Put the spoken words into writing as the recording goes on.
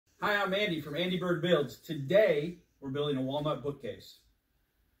Hi, I'm Andy from Andy Bird Builds. Today, we're building a walnut bookcase.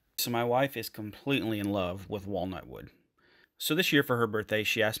 So my wife is completely in love with walnut wood. So this year for her birthday,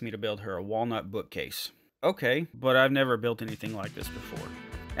 she asked me to build her a walnut bookcase. Okay, but I've never built anything like this before.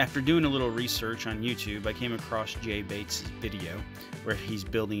 After doing a little research on YouTube, I came across Jay Bates' video where he's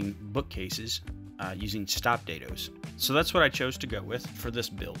building bookcases using stop dados. So that's what I chose to go with for this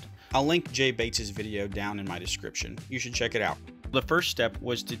build. I'll link Jay Bates' video down in my description. You should check it out. The first step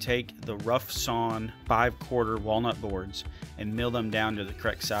was to take the rough sawn 5/4 walnut boards and mill them down to the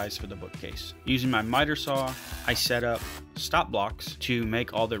correct size for the bookcase. Using my miter saw, I set up stop blocks to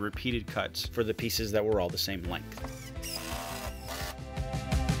make all the repeated cuts for the pieces that were all the same length.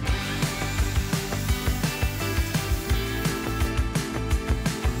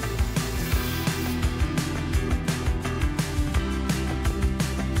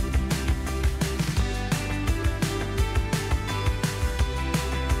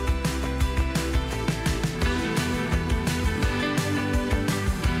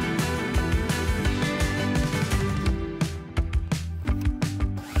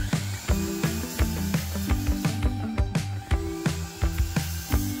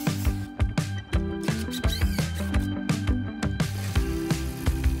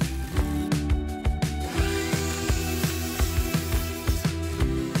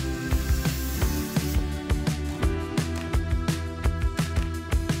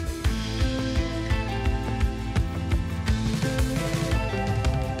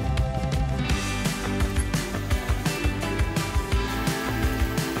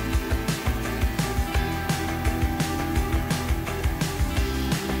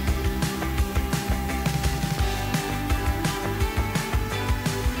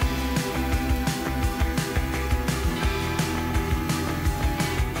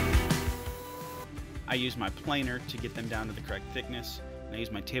 I use my planer to get them down to the correct thickness, and I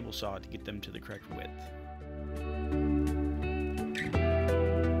use my table saw to get them to the correct width.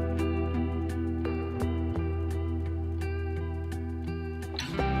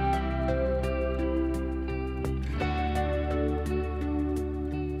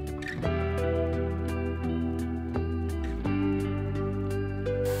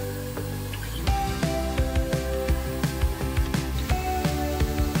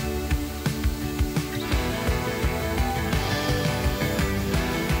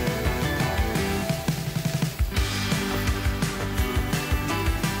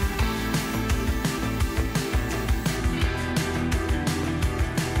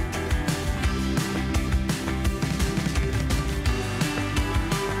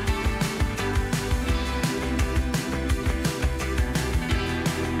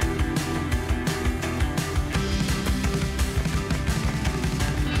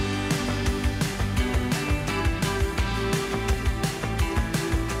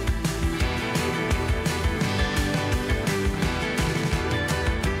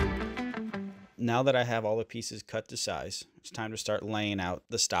 Now that I have all the pieces cut to size, it's time to start laying out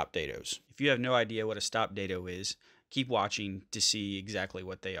the stop dados. If you have no idea what a stop dado is, keep watching to see exactly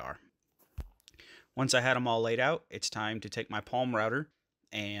what they are. Once I had them all laid out, it's time to take my palm router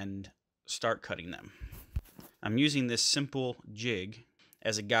and start cutting them. I'm using this simple jig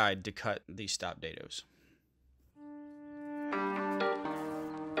as a guide to cut these stop dados.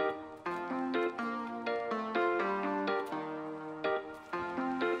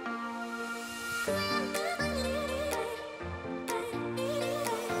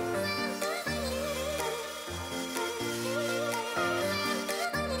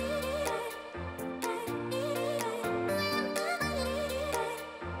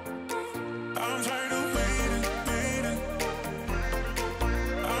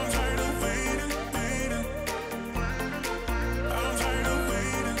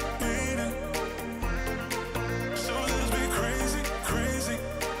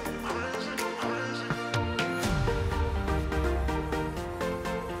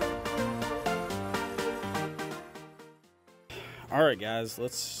 Alright guys,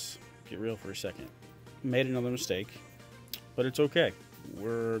 let's get real for a second. Made another mistake, but it's okay.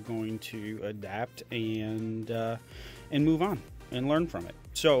 We're going to adapt and move on and learn from it.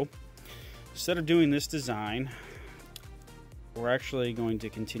 So instead of doing this design, we're actually going to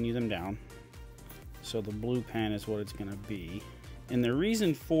continue them down. So the blue pen is what it's going to be. And the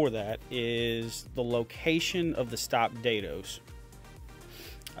reason for that is the location of the stop dados.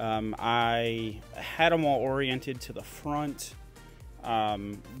 I had them all oriented to the front,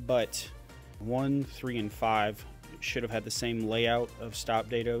 but 1, 3, and 5 should have had the same layout of stop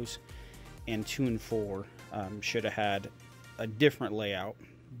dados, and 2 and 4 should have had a different layout,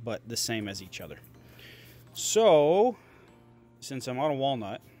 but the same as each other. So, since I'm on a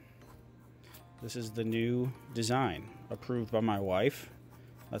walnut, This is the new design, approved by my wife.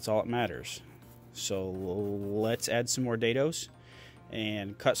 That's all that matters. So let's add some more dados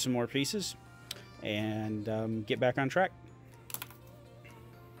and cut some more pieces and get back on track.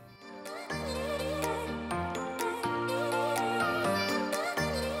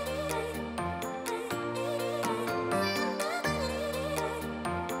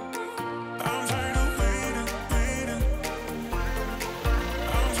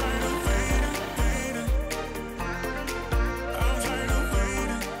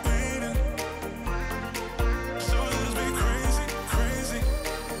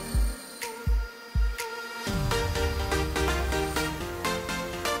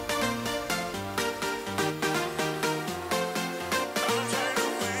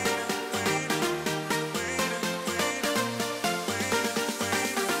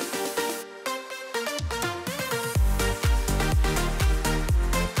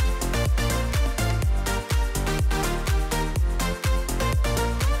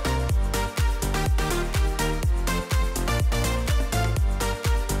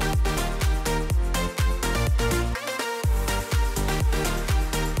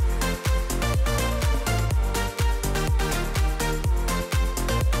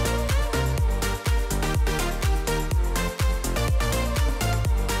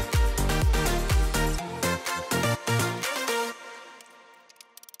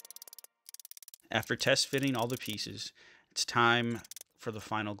 After test fitting all the pieces, it's time for the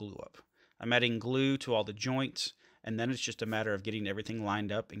final glue up. I'm adding glue to all the joints, and then it's just a matter of getting everything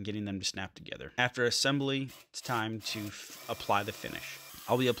lined up and getting them to snap together. After assembly, it's time to apply the finish.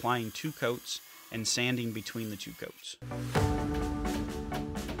 I'll be applying 2 coats and sanding between the 2 coats.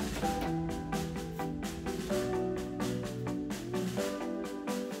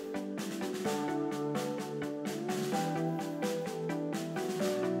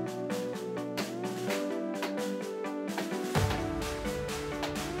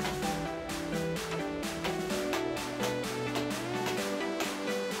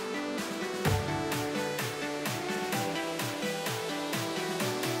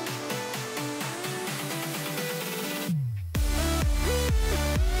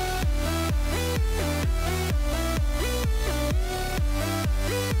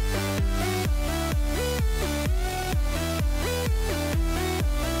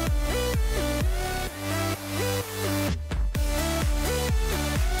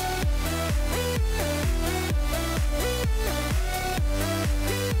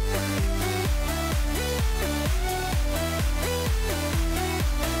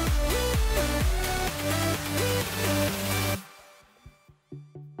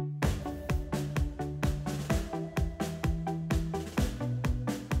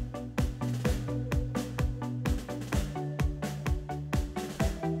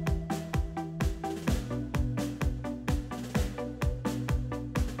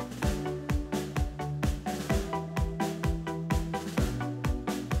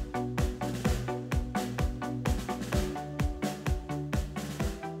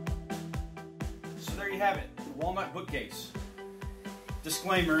 Have it, the Walnut Bookcase.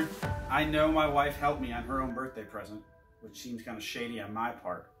 Disclaimer, I know my wife helped me on her own birthday present, which seems kind of shady on my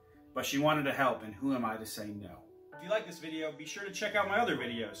part, but she wanted to help, and who am I to say no? If you like this video, be sure to check out my other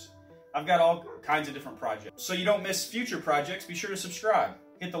videos. I've got all kinds of different projects. So you don't miss future projects, be sure to subscribe.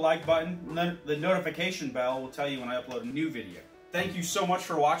 Hit the like button, the notification bell will tell you when I upload a new video. Thank you so much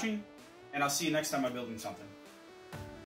for watching, and I'll see you next time I'm building something.